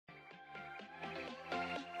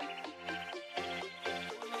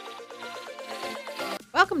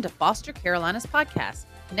Welcome to Foster Carolinas Podcast,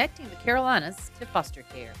 connecting the Carolinas to foster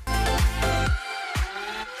care.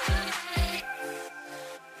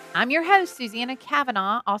 I'm your host, Susanna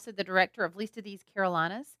Kavanaugh, also the director of Least of These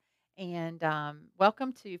Carolinas, and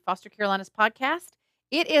welcome to Foster Carolinas Podcast.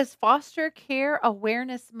 It is Foster Care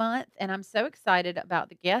Awareness Month, and I'm so excited about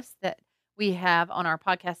the guests that we have on our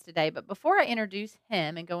podcast today. But before I introduce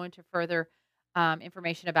him and go into further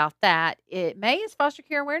information about that, May is Foster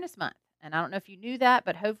Care Awareness Month. And I don't know if you knew that,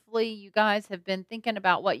 but hopefully you guys have been thinking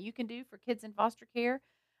about what you can do for kids in foster care.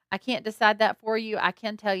 I can't decide that for you. I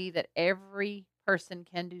can tell you that every person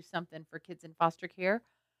can do something for kids in foster care.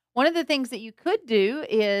 One of the things that you could do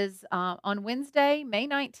is on Wednesday, May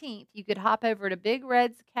 19th, you could hop over to Big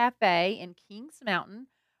Red's Cafe in Kings Mountain,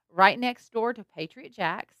 right next door to Patriot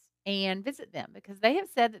Jack's, and visit them because they have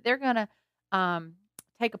said that they're going to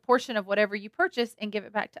take a portion of whatever you purchase and give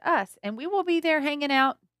it back to us. And we will be there hanging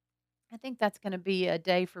out. I think that's going to be a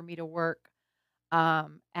day for me to work at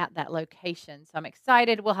that location. So I'm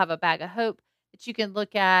excited. We'll have a bag of hope that you can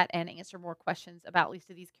look at and answer more questions about Least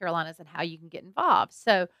of These Carolinas and how you can get involved.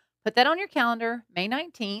 So put that on your calendar, May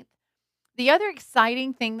 19th. The other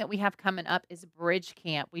exciting thing that we have coming up is Bridge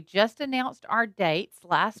Camp. We just announced our dates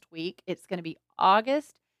last week. It's going to be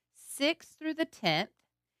August 6th through the 10th,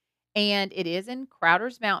 and it is in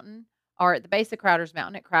Crowder's Mountain, or at the base of Crowder's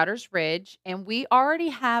Mountain at Crowder's Ridge. And we already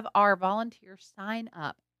have our volunteer sign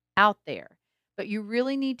up out there. But you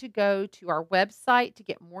really need to go to our website to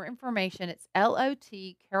get more information. It's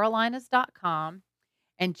lotcarolinas.com.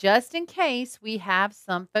 And just in case we have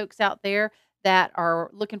some folks out there that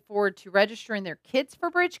are looking forward to registering their kids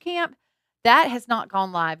for Bridge Camp, that has not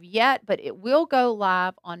gone live yet, but it will go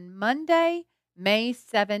live on Monday, May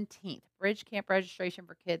 17th. Bridge Camp registration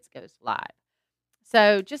for kids goes live.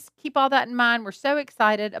 So just keep all that in mind. We're so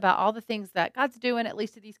excited about all the things that God's doing at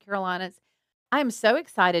Least of These Carolinas. I am so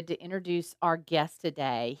excited to introduce our guest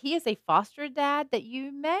today. He is a foster dad that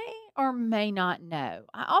you may or may not know.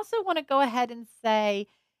 I also want to go ahead and say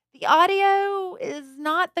the audio is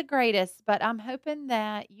not the greatest, but I'm hoping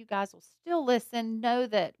that you guys will still listen. Know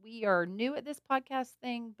that we are new at this podcast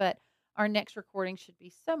thing, but our next recording should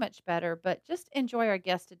be so much better. But just enjoy our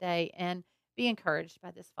guest today and be encouraged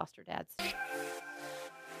by this foster dad's.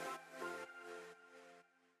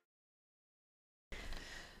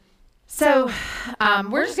 So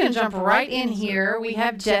we're just going to jump right in here. We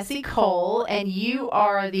have Jesse Cole, and you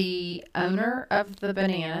are the owner of the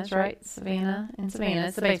Bananas, right? Savannah and Savannah.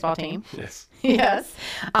 It's a baseball team. Yes. Yes.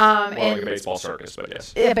 More like a baseball circus, but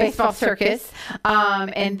yes. A baseball circus.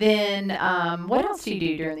 And then what else do you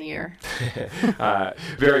do during the year?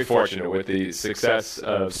 Very fortunate with the success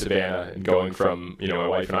of Savannah and going from, my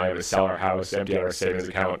wife and I had to sell our house, empty out our savings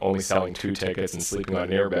account, only selling 2 tickets and sleeping on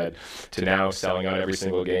an airbed, to now selling out every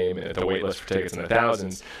single game at the wait list for tickets in the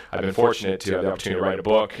thousands. I've been fortunate to have the opportunity to write a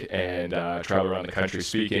book and travel around the country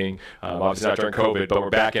speaking. Obviously not during COVID, but we're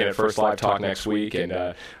back in at First Live Talk next week.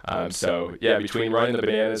 And so, yeah, between running the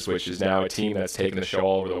Bananas, which is now a team that's taken the show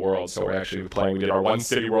all over the world. So we're actually playing, we did our One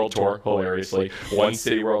City World Tour, hilariously, One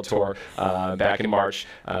City World Tour back in March.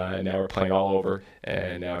 And now we're playing all over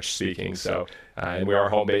and now speaking. So, and our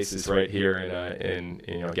home base is right here in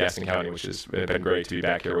Gaston County, which has been great to be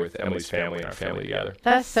back here with Emily's family and our family together.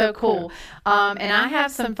 That's so cool. And I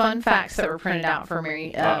have some fun facts that were printed out for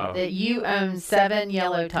me. That you own 7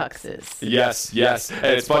 yellow tuxes. Yes. And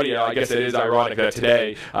it's funny, I guess it is ironic that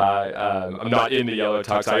today I'm not in the yellow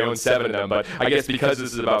tux. I own 7 of them, but I guess because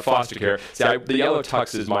this is about foster care, the yellow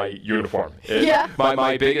tux is my uniform.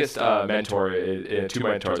 My biggest mentor, 2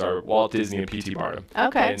 mentors are Walt Disney and P.T. Barnum.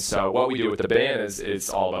 Okay. And so what we do with the Bananas, it's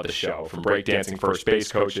all about the show. From breakdancing, first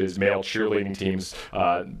base coaches, male cheerleading teams,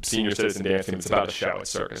 senior citizen dancing, it's about the show. It's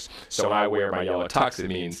circus. So when I wear my yellow tux, it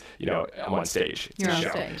means, I'm on stage. It's You're a on show.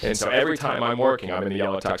 stage. And so every time I'm working, I'm in the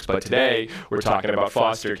yellow tux. But today, we're talking about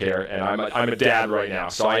foster care, and I'm a dad right now.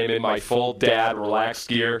 So I am in my full dad, relaxed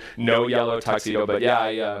gear, no yellow tuxedo. But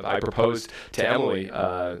yeah, I proposed to Emily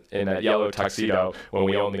in that yellow tuxedo when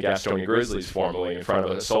we owned the Gastonia Grizzlies formerly in front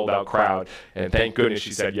of a sold-out crowd. And thank goodness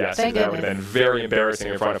she said yes. Thank That would have been very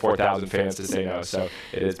embarrassing in front of 4,000 fans to say no. So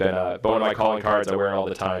it has been one of my calling cards. I wear it all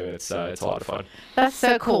the time, and it's a lot of fun. That's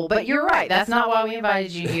so cool. But you're right. That's not why we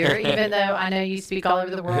invited you here, even though I know you speak all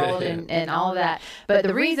over the world and all of that. But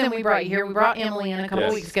the reason we brought you here, we brought Emily in a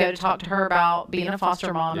couple weeks ago to talk to her about being a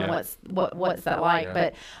foster mom and what's that like. Yeah.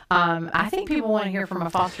 But I think people want to hear from a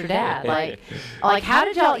foster dad. Like how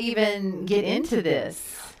did y'all even get into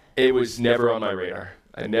this? It was never on my radar.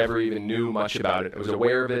 I never even knew much about it. I was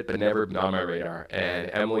aware of it, but never on my radar. And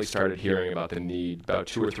Emily started hearing about the need about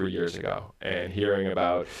 2 or 3 years ago, and hearing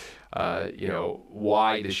about,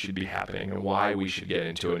 why this should be happening and why we should get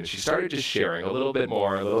into it. And she started just sharing a little bit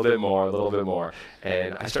more, a little bit more, a little bit more.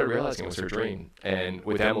 And I started realizing it was her dream. And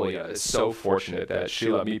with Emily, it's so fortunate that she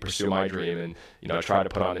let me pursue my dream and, try to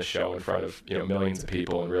put on this show in front of, millions of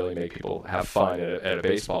people and really make people have fun at a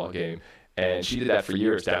baseball game. And she did that for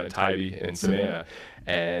years down in Tybee and Savannah.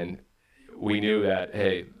 And we knew that,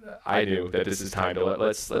 hey, I knew that this is time to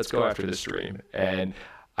let's go after this dream. And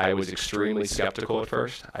I was extremely skeptical at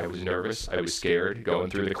first. I was nervous. I was scared going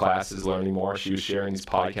through the classes, learning more. She was sharing these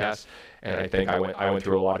podcasts. And I think I went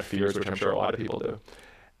through a lot of fears, which I'm sure a lot of people do.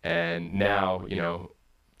 And now,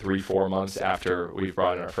 3-4 months after we've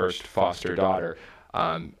brought in our first foster daughter,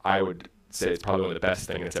 I would say it's probably one of the best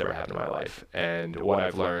things that's ever happened in my life. And what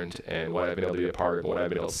I've learned and what I've been able to be a part of and what I've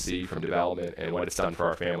been able to see from development and what it's done for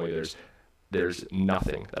our family, there's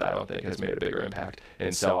nothing that I don't think has made a bigger impact.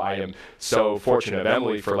 And so I am so fortunate of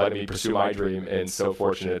Emily for letting me pursue my dream, and so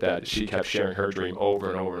fortunate that she kept sharing her dream over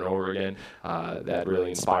and over and over again. That really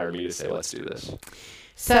inspired me to say, let's do this.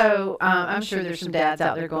 So I'm sure there's some dads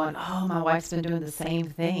out there going, oh, my wife's been doing the same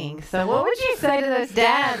thing. So what would you say to those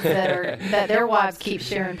dads that their wives keep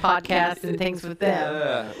sharing podcasts and things with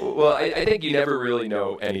them? Well, I think you never really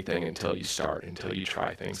know anything until you start, until you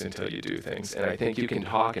try things, until you do things. And I think you can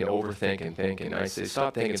talk and overthink and think. And I say,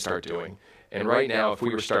 stop thinking and start doing. And right now, if we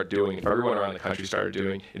were to start doing, if everyone around the country started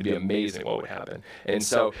doing, it'd be amazing what would happen. And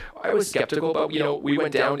so I was skeptical, but, we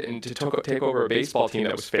went down and to take over a baseball team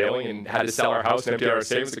that was failing and had to sell our house and empty out our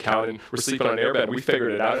savings account, and we're sleeping on an airbed. We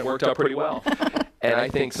figured it out, and it worked out pretty well. And I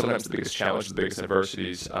think sometimes the biggest challenge, the biggest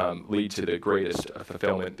adversities lead to the greatest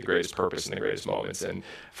fulfillment, the greatest purpose, and the greatest moments. And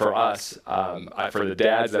for us, for the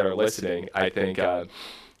dads that are listening, I think,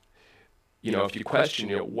 if you question,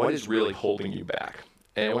 what is really holding you back?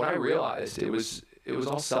 And when I realized it was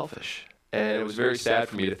all selfish. And it was very sad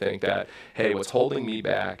for me to think that, hey, what's holding me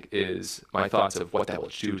back is my thoughts of what that will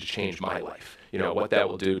do to change my life. What that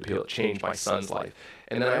will do to be able to change my son's life.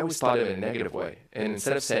 And then I always thought of it in a negative way. And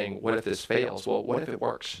instead of saying, what if this fails? Well, what if it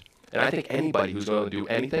works? And I think anybody who's going to do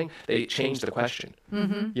anything, they change the question.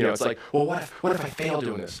 Mm-hmm. It's like, well, what if I fail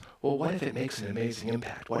doing this? Well, what if it makes an amazing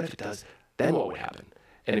impact? What if it does? Then what would happen?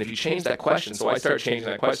 And if you change that question, so I started changing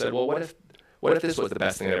that question. I said, well, what if this was the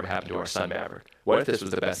best thing that ever happened to our son, Maverick? What if this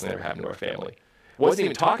was the best thing that ever happened to our family? Wasn't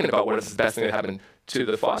even talking about what if it's the best thing that happened to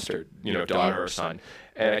the foster, daughter or son.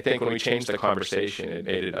 And I think when we changed the conversation, it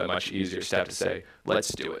made it a much easier step to say, let's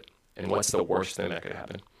do it. And what's the worst thing that could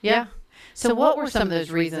happen? Yeah. So what were some of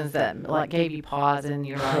those reasons that gave you pause and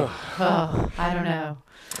you're like, oh, I don't know?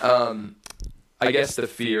 I guess the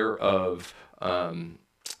fear of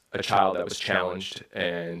a child that was challenged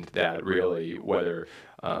and that really, whether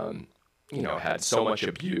had so much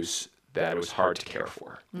abuse that it was hard to care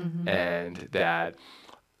for, mm-hmm. and that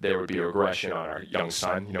there would be a regression on our young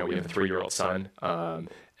son. We have a 3-year-old son,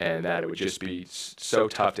 and that it would just be so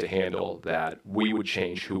tough to handle that we would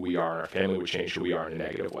change who we are and our family would change who we are in a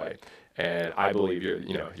negative way. And I believe you're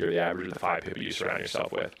the average of the 5 people you surround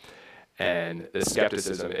yourself with. And the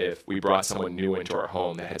skepticism, if we brought someone new into our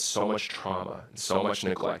home that had so much trauma and so much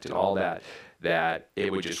neglect and all that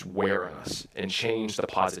it would just wear on us and change the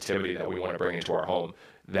positivity that we want to bring into our home.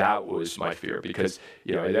 That was my fear, because,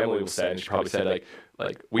 as Emily said, and she probably said,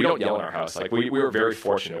 like we don't yell in our house. Like we were very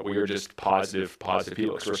fortunate. We were just positive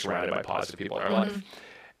people, because we're surrounded by positive people in our mm-hmm. life.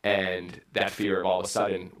 And that fear of all of a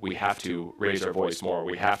sudden, we have to raise our voice more.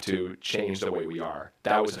 We have to change the way we are.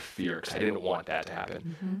 That was a fear, because I didn't want that to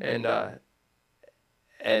happen. Mm-hmm.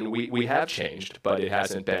 And we have changed, but it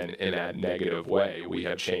hasn't been in that negative way. We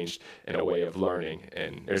have changed in a way of learning.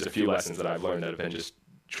 And there's a few lessons that I've learned that have been just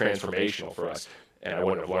transformational for us. And I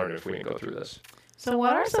wouldn't have learned it if we didn't go through this. So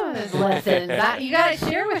what are some of those lessons? You got to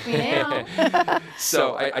share with me now.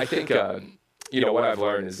 So I think, what I've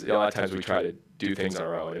learned is a lot of times we try to do things on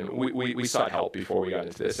our own. And we sought help before we got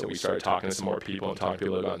into this, and we started talking to some more people and talking to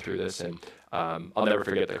people who have gone through this. And I'll never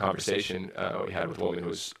forget the conversation we had with a woman who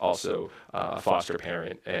was also a foster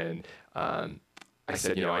parent. And I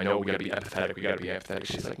said, I know we got to be empathetic. We got to be empathetic.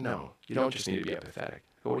 She's like, no, you don't just need to be empathetic.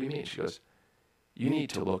 I go, what do you mean? She goes, you need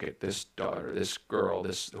to look at this daughter, this girl,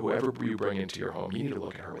 whoever you bring into your home. You need to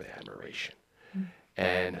look at her with admiration. Mm-hmm.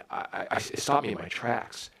 And it stopped me in my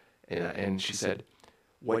tracks. And she said,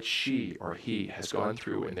 what she or he has gone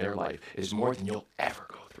through in their life is more than you'll ever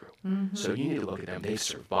go through. Mm-hmm. So you need to look at them. They've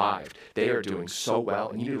survived. They are doing so well.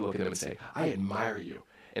 And you need to look at them and say, I admire you.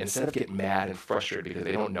 And instead of getting mad and frustrated because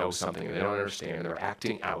they don't know something and they don't understand, they're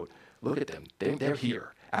acting out, look at them. They're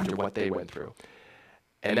here after what they went through.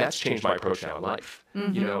 And that's changed my approach now in life.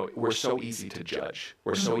 You know, we're so easy to judge.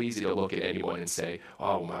 We're so easy to look at anyone and say,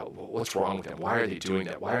 oh, wow, what's wrong with them? Why are they doing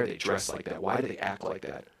that? Why are they dressed like that? Why do they act like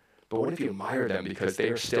that? But what if you admire them because they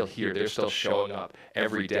are still here? They're still showing up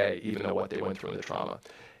every day, even though what they went through in the trauma.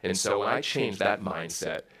 And so when I changed that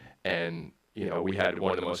mindset, and you know, we had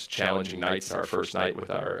one of the most challenging nights, our first night with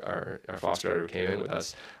our foster daughter who came in with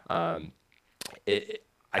us.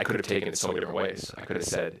 I could have taken it so many different ways. I could have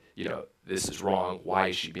said, you know, this is wrong. Why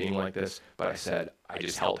is she being like this? But I said, I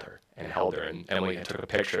just held her. And Emily took a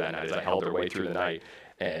picture that night as I held her way through the night.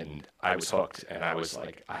 And I was hooked, and I was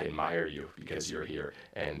like, I admire you because you're here.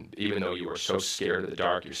 And even though you were so scared of the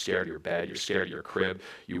dark, you're scared of your bed, you're scared of your crib,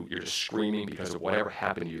 you're just screaming because of whatever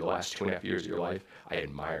happened to you the last 2.5 years of your life, I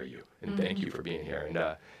admire you. And thank you for being here. And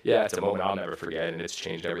yeah, it's a moment I'll never forget, and it's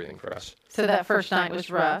changed everything for us. So that first night was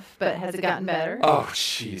rough, but has it gotten better? Oh,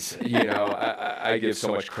 jeez. You know, I give so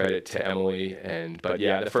much credit to Emily. But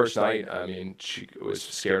yeah, the first night, I mean, she was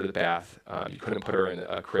scared of the bath. You couldn't put her in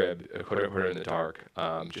a crib. Couldn't put her in the dark.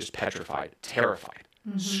 Just petrified, terrified,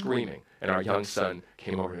 screaming. And our young son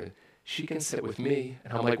came over and, she can sit with me.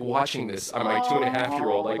 And I'm like watching this on my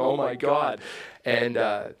 2.5-year-old, like, oh my God. And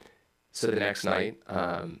so the next night,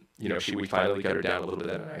 you know, we finally got her down a little bit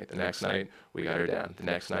that night. The next night, we got her down. The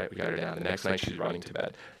next night, we got her down. The next night, she's running to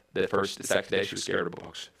bed. The second day, she was scared of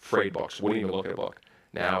books, afraid books, wouldn't even look at a book.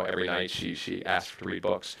 Now, every night, she asks to read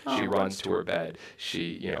books. She runs to her bed.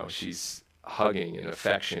 She's hugging and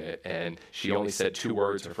affectionate, and she only said 2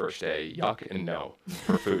 words her first day: yuck and no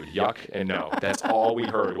for food. Yuck and no. That's all we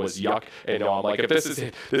heard was yuck and no. I'm like, if this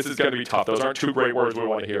is going to be tough. Those aren't 2 great words we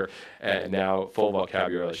want to hear. And now full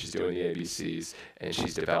vocabulary. She's doing the ABCs, and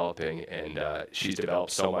she's developing, and she's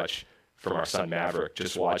developed so much from our son Maverick,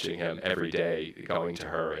 just watching him every day going to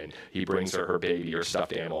her, and he brings her baby or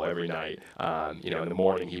stuffed animal every night. You know, in the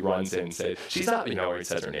morning he runs in and says, she's up, you know, or he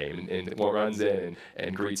says her name, and runs in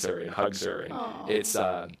and greets her and hugs her, and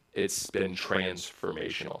it's been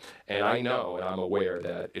transformational. And I know, and I'm aware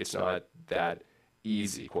that it's not that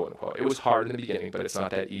easy, quote unquote. It was hard in the beginning, but it's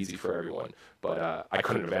not that easy for everyone. But I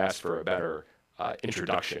couldn't have asked for a better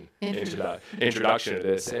introduction to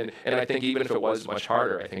this, and I think even if it was much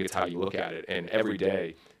harder, I think it's how you look at it. And every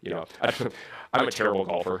day, you know, I'm a terrible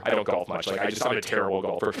golfer. I don't golf much. I'm a terrible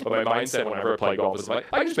golfer. But my mindset whenever I play golf is like,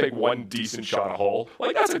 I just make one decent shot a hole.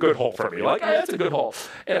 Like, that's a good hole for me. Like, that's a good hole.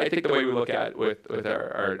 And I think the way we look at it with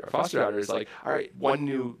our foster daughter is like, all right, one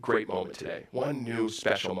new great moment today, one new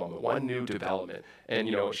special moment, one new development. And,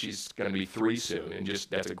 you know, she's going to be 3 soon, and just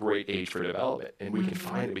that's a great age for development. And we can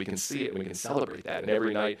find it, we can see it, and we can celebrate that. And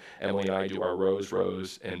every night, Emily and I do our rose,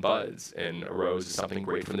 and buds. And a rose is something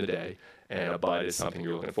great from the day, and a bud is something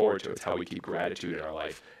you're looking forward to. It's how we keep gratitude in our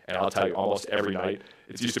life. And I'll tell you, almost every night,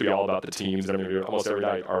 it used to be all about the teams. And I mean, almost every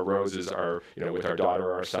night, our roses are, you know, with our daughter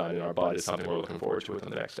or our son, and our bud is something we're looking forward to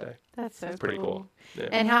within the next day. That's so pretty cool. Yeah.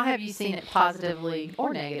 And how have you seen it positively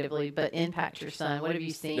or negatively, but impact your son? What have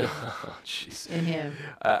you seen in him?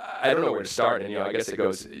 I don't know where to start. And, you know, I guess it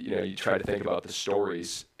goes, you know, you try to think about the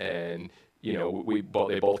stories, and you know,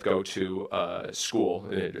 they both go to school.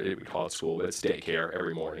 We call it school, but it's daycare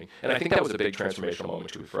every morning. And I think that was a big transformational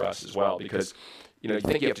moment too for us as well, because, you know, you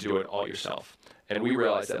think you have to do it all yourself. And we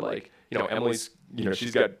realized that, like, you know, Emily's, you know, she's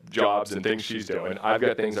got jobs and things she's doing. I've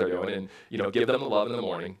got things I'm doing. And, you know, give them the love in the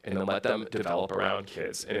morning, and then let them develop around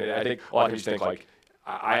kids. And I think a lot of you think, like,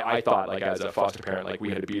 I thought, like, as a foster parent, like, we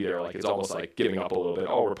had to be there. Like, it's almost like giving up a little bit.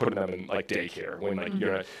 Oh, we're putting them in, like, daycare. When, like, you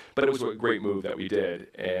know, but it was a great move that we did.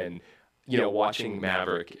 And, you know, watching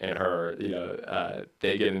Maverick and her, you know,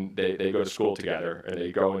 they go to school together, and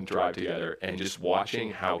they go and drive together, and just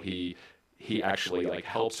watching how he actually, like,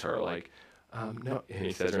 helps her, like, no, and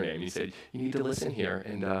he says her name. He said, you need to listen here.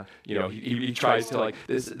 And, you know, he tries to, like,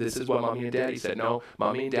 this is what Mommy and Daddy said. No,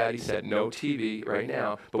 Mommy and Daddy said no TV right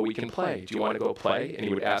now, but we can play. Do you want to go play? And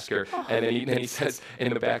he would ask her, and then he says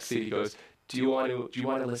in the back seat, he goes, do you want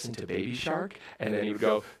to listen to Baby Shark? And then he would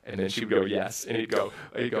go, and then she would go, yes. And he'd go,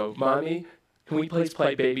 Mommy, can we please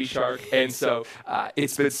play Baby Shark? And so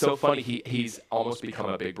it's been so funny. He's almost become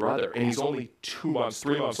a big brother, and he's only 3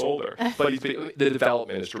 months older. But the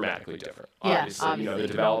development is dramatically different. Obviously, you know, the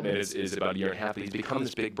development is about 1.5 years. But he's become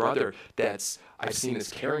this big brother I've seen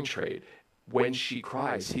this caring trait. When she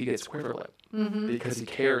cries, he gets quiver lip because he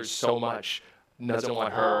cares so much, doesn't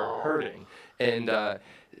want her hurting. And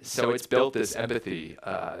so it's built this empathy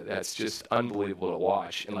that's just unbelievable to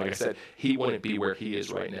watch. And like I said, he wouldn't be where he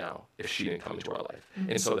is right now if she didn't come into our life.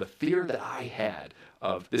 And so the fear that I had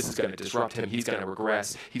of this is going to disrupt him, he's going to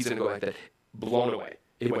regress, he's going to go like that, blown away.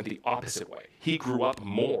 It went the opposite way. He grew up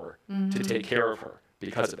more to take care of her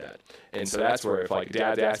because of that. And so that's where, if, like,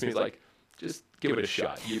 Dad asked me, he's like, just give it a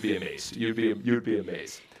shot. You'd be amazed. You'd be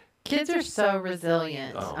amazed. Kids are so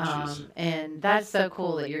resilient, Oh, jeez. and that's so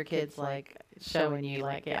cool that your kid's like showing you,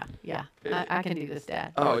 like, yeah, I can do this,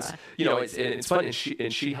 Dad. Oh, You're it's fine. it's fun,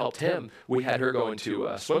 and she helped him. We had her going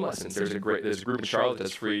to swim lessons. There's a group in Charlotte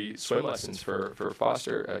that's free swim lessons for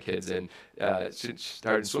foster kids, and she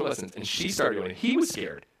started swim lessons, and she started doing it. He was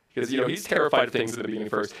scared because he's terrified of things at the beginning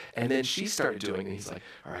first, and then she started doing it. And he's like,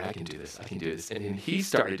 all right, I can do this, and then he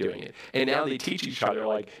started doing it, and now they teach each other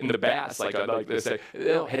like in the bass, like this, like,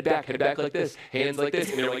 head back like this, hands like this,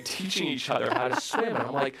 and they're like teaching each other how to swim. And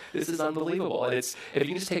I'm like, this is unbelievable. And if you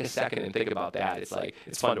can just take a second and think about that,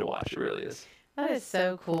 it's fun to watch. It really is. That is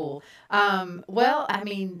so cool. Well, I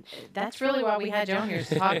mean, that's really why we had you on here, is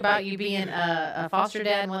to talk about you being a foster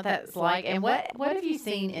dad and what that's like. And what have you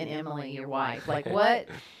seen in Emily, your wife? Like, what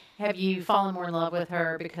have you fallen more in love with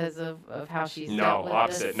her because of how she's dealt with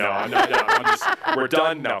opposite. this? No, I'm not. No, I'm just. We're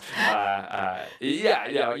done. No.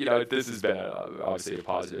 This has been obviously a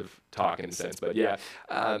positive talk in a sense, but yeah.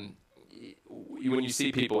 When you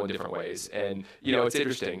see people in different ways, and it's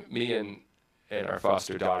interesting. Me and our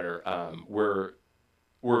foster daughter, we're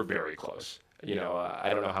very close. I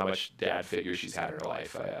don't know how much dad figure she's had in her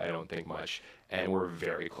life. I don't think much, and we're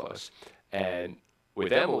very close. And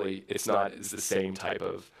with Emily, it's the same type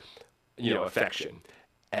of affection,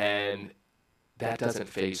 and that doesn't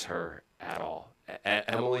faze her at all.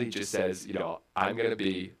 Emily just says, I'm going to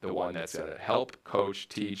be the one that's going to help coach,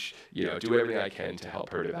 teach, do everything I can to help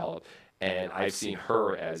her develop. And I've seen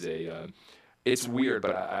her as it's weird,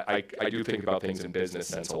 but I do think about things in business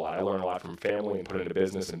sense a lot. I learn a lot from family and put it into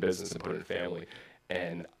business, and business and put it into family.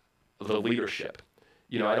 And the leadership.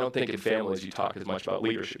 I don't think in families you talk as much about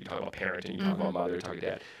leadership. You talk about parenting, you talk about mother, you talk about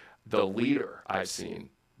dad. The leader I've seen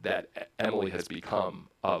that Emily has become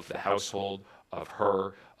of the household, of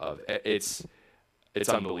her, it's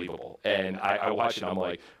unbelievable. And I watch it, and I'm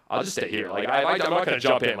like, I'll just stay here. Like, I'm not going to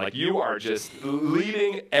jump in. Like, you are just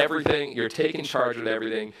leading everything. You're taking charge of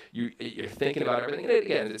everything. You're thinking about everything. And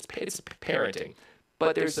again, it's parenting.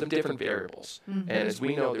 But there's some different variables. And as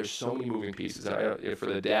we know, there's so many moving pieces. And for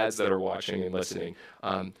the dads that are watching and listening,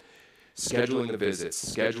 scheduling the visits,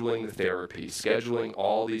 scheduling the therapy, scheduling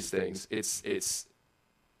all these things, it's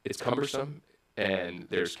cumbersome. And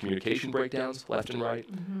there's communication breakdowns left and right.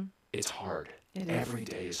 It's hard. Every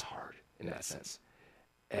day is hard in that sense.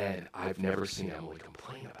 And I've never seen Emily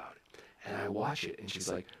complain about it. And I watch it, and she's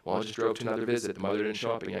like, well, I just drove to another visit. The mother didn't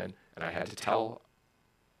show up again. And I had to tell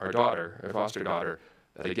our foster daughter,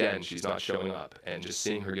 that again, she's not showing up. And just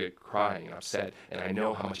seeing her get crying and upset. And I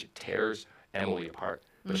know how much it tears Emily apart.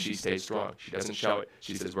 But she stays strong. She doesn't show it.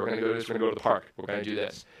 She says, we're going to go to this. We're going to go to the park. We're going to do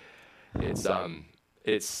this.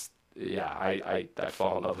 I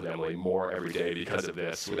fall in love with Emily more every day because of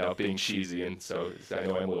this, without being cheesy. And so I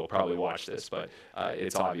know Emily will probably watch this, but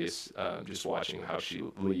it's obvious just watching how she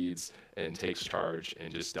leads and takes charge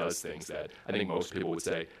and just does things that I think most people would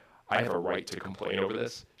say, I have a right to complain over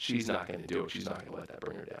this. She's not going to do it. She's not going to let that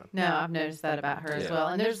bring her down. No, I've noticed that about her as well.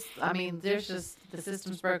 And there's just, the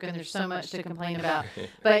system's broken. There's so much to complain about.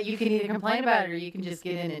 But you can either complain about it, or you can just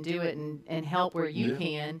get in and do it and help where you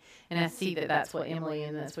can. And I see that that's what Emily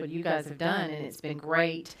and that's what you guys have done. And it's been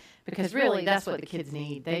great, because really that's what the kids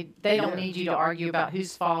need. They don't need you to argue about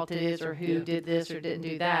whose fault it is, or who did this or didn't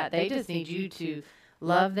do that. They just need you to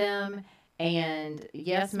love them. And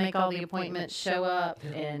yes, make all the appointments, show up,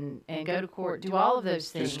 and go to court, do all of those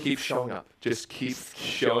things. Just keep showing up. Just keep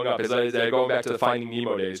showing up. As going back to the Finding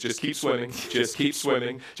Nemo days, just keep swimming. Just keep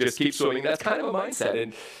swimming. Just keep swimming. That's kind of a mindset.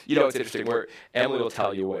 And it's interesting. Where Emily will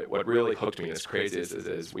tell you what really hooked me. It's crazy.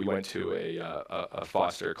 Is we went to a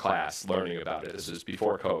foster class learning about it. This was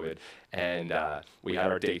before COVID, and we had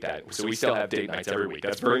our date night. So we still have date nights every week.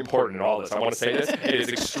 That's very important in all this. I want to say this. It is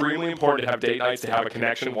extremely important to have date nights, to have a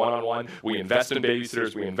connection one-on-one. We invest in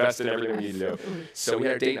babysitters. We invest in everything we need to do. So we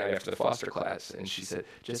had a date night after the foster class, and she said,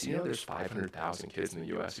 Jesse, there's 500,000 kids in the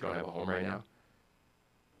U.S. who don't have a home right now?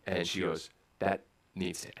 And she goes, that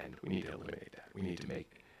needs to end. We need to eliminate that. We need to make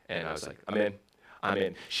it. And I was like, I'm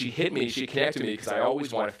in. She hit me. She connected me, because I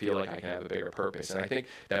always want to feel like I can have a bigger purpose. And I think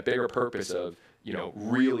that bigger purpose of,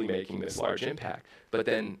 really making this large impact. But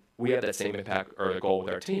then we have that same impact or the goal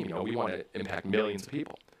with our team. We want to impact millions of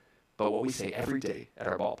people. But what we say every day at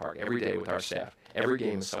our ballpark, every day with our staff, every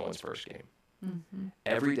game is someone's first game.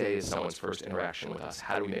 Every day is someone's first interaction with us.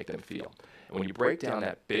 How do we make them feel? And when you break down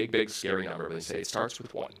that big, scary number, they say it starts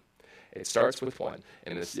with one. It starts with one.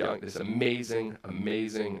 And this amazing,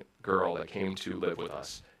 amazing girl that came to live with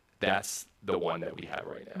us, that's the one that we have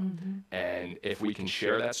right now. And if we can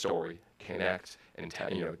share that story, connect, and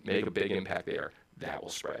make a big impact there, that will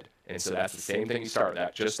spread. And so that's the same thing you start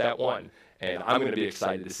with, just that one. And I'm going to be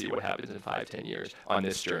excited to see what happens in 5-10 years on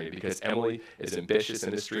this journey, because Emily is ambitious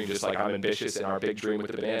in this dream, just like I'm ambitious in our big dream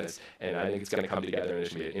with the bananas. And I think it's going to come together, and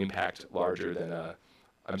there's going to be an impact larger than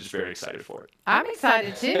I'm just very excited for it. I'm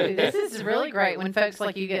excited too. This is really great when folks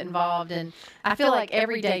like you get involved. And I feel like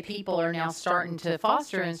everyday people are now starting to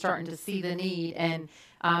foster and starting to see the need. And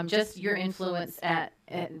just your influence at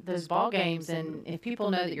those ball games, and if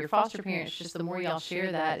people know that you're foster parents, just the more y'all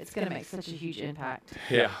share that, it's going to make such a huge impact.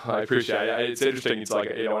 Yeah, I appreciate it. It's interesting. It's like,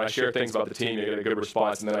 when I share things about the team, you get a good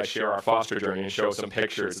response, and then I share our foster journey and show some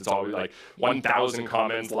pictures. It's always like 1,000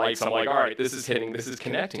 comments, likes. I'm like, all right, this is hitting, this is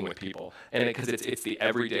connecting with people, and because it's the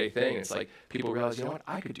everyday thing. It's like people realize, you know what,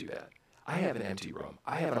 I could do that. I have an empty room.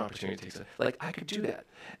 I have an opportunity to take some, like, I could do that.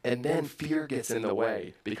 And then fear gets in the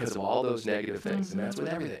way because of all those negative things, and that's with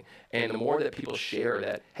everything. And the more that people share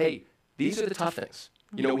that, hey, these are the tough things.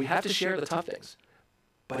 We have to share the tough things,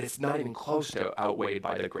 but it's not even close to outweighed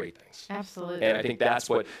by the great things. Absolutely. And I think that's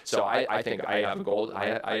what, so I think I have a goal. I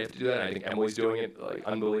have to do that. And I think Emily's doing it like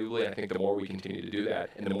unbelievably. I think the more we continue to do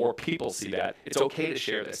that, and the more people see that, it's okay to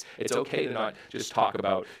share this. It's okay to not just talk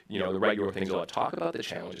about, the regular things. Talk about the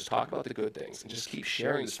challenges, talk about the good things, and just keep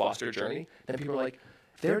sharing this foster journey. Then people are like,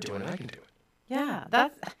 if they're doing it, I can do it. Yeah,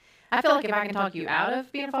 I feel like if I can talk you out of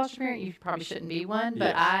being a foster parent, you probably shouldn't be one.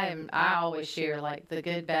 But Yes. I always share like the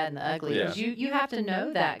good, bad, and the ugly, because you have to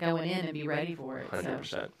know that going in and be ready for it. 100%.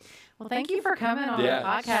 So. Well, thank you for coming on Yeah,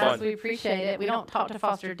 the it's podcast. fun. We appreciate it. We don't talk to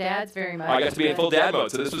foster dads very much. I got to be in full dad mode,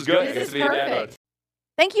 so this was good. I got This to is be in dad mode. perfect.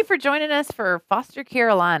 Thank you for joining us for Foster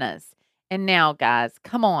Carolinas. And now, guys,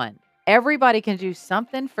 come on. Everybody can do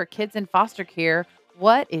something for kids in foster care.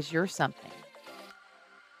 What is your something?